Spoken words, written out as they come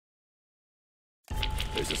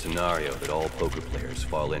There's a scenario that all poker players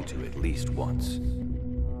fall into at least once.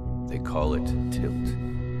 They call it tilt.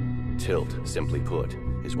 Tilt, simply put,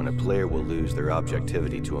 is when a player will lose their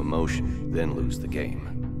objectivity to emotion, then lose the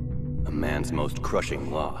game. A man's most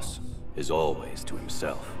crushing loss is always to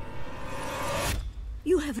himself.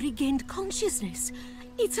 You have regained consciousness.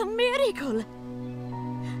 It's a miracle!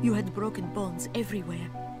 You had broken bones everywhere.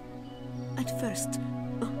 At first,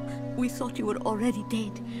 we thought you were already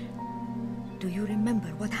dead. Do you remember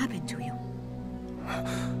what happened to you?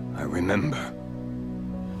 I remember.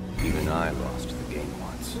 Even I lost the game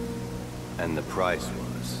once. And the price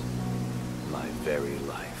was my very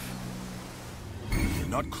life. You're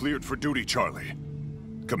not cleared for duty, Charlie.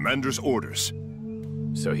 Commander's orders.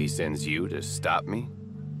 So he sends you to stop me?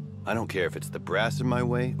 I don't care if it's the brass in my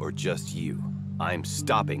way or just you. I'm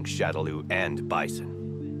stopping Shadaloo and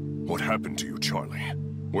Bison. What happened to you, Charlie?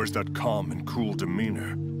 Where's that calm and cool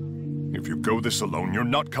demeanor? If you go this alone, you're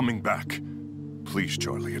not coming back. Please,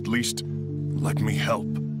 Charlie, at least let me help.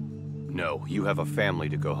 No, you have a family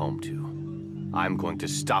to go home to. I'm going to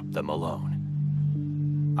stop them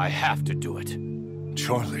alone. I have to do it.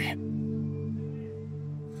 Charlie.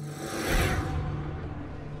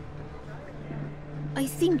 I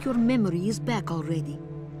think your memory is back already.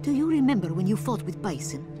 Do you remember when you fought with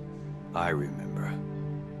Bison? I remember.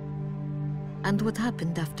 And what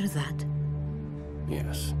happened after that?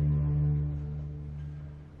 Yes.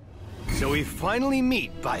 So we finally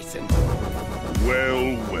meet, Bison.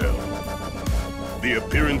 Well, well. The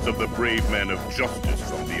appearance of the brave man of justice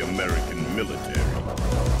from the American military.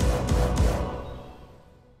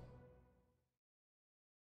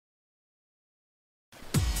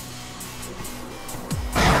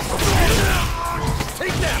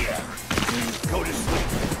 Take that! Go to sleep.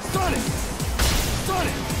 Sonic!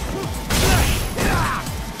 Sonic!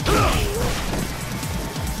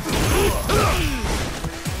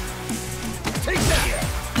 Take that!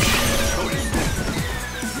 Go to sleep.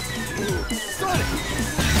 Sonic!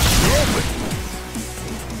 Open!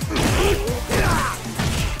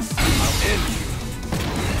 I'll end you.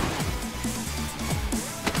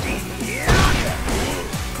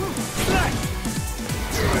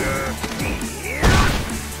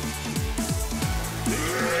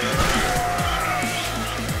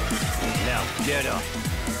 Get up.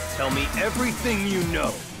 Tell me everything you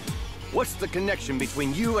know. What's the connection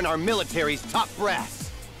between you and our military's top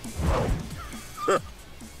brass?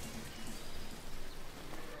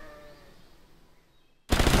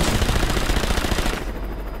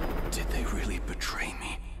 Did they really betray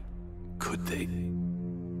me? Could they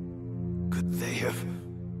have...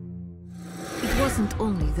 It wasn't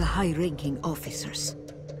only the high-ranking officers.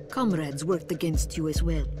 Comrades worked against you as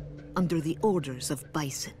well, under the orders of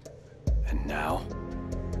Bison. And now?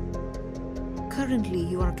 Currently,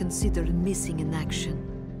 you are considered missing in action.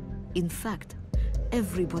 In fact,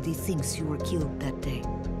 everybody thinks you were killed that day,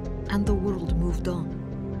 and the world moved on.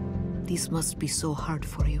 This must be so hard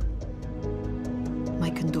for you. My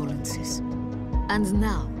condolences. And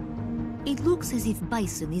now, it looks as if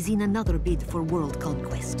Bison is in another bid for world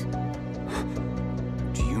conquest.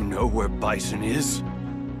 Do you know where Bison is?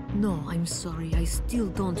 No, I'm sorry, I still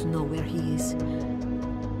don't know where he is.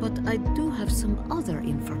 But I do have some other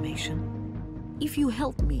information. If you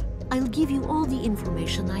help me, I'll give you all the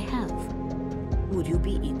information I have. Would you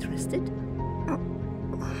be interested?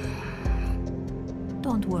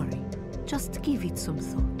 Don't worry. Just give it some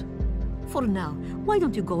thought. For now, why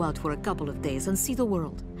don't you go out for a couple of days and see the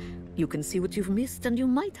world? You can see what you've missed and you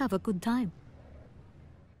might have a good time.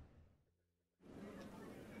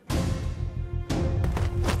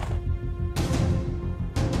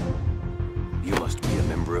 You must be a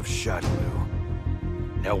member of Shadaloo.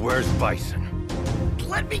 Now where's Bison?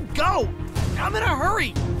 Let me go! I'm in a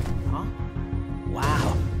hurry! Huh?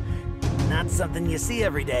 Wow. Not something you see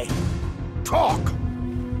every day. Talk!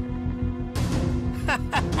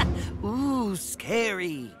 Ooh,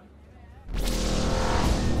 scary.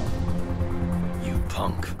 You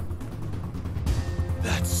punk.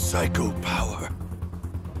 That's psycho power.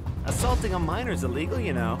 Assaulting a minor's illegal,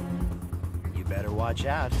 you know. You better watch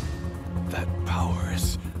out. That power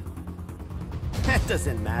is... That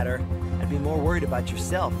doesn't matter. I'd be more worried about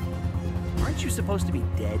yourself. Aren't you supposed to be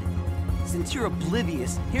dead? Since you're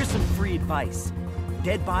oblivious, here's some free advice.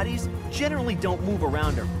 Dead bodies generally don't move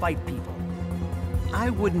around or fight people. I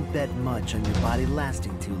wouldn't bet much on your body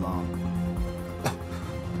lasting too long.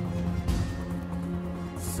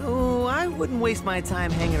 So I wouldn't waste my time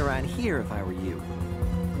hanging around here if I were you.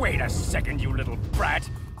 Wait a second, you little brat.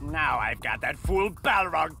 Now I've got that fool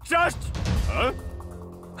Balrog just... Huh?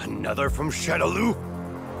 Another from Shadaloo?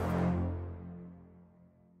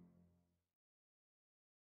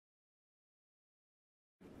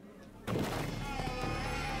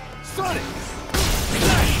 Sonic!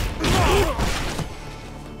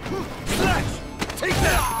 Slash! Take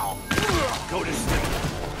that! Go to sleep.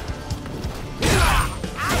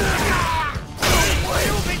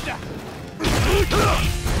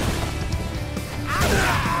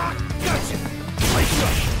 Gotcha!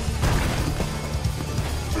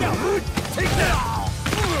 Now, take that!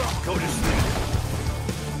 Go to sleep.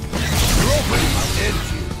 You're open! I'll end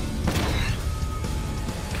you.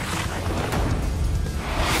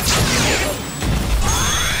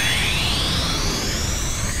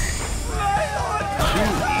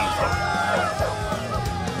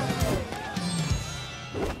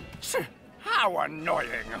 How annoying!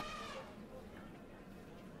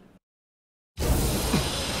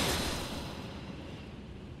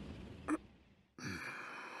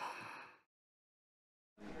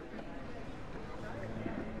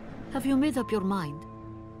 Have you made up your mind?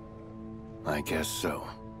 I guess so.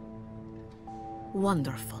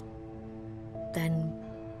 Wonderful. Then,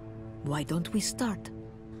 why don't we start?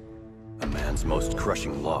 A man's most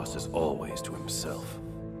crushing loss is always to himself.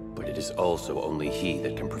 But it is also only he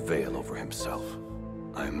that can prevail over himself.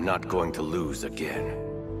 I am not going to lose again.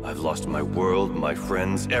 I've lost my world, my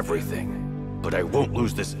friends, everything. But I won't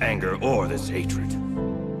lose this anger or this hatred.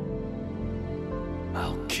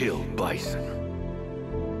 I'll kill Bison.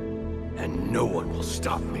 And no one will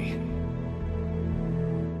stop me.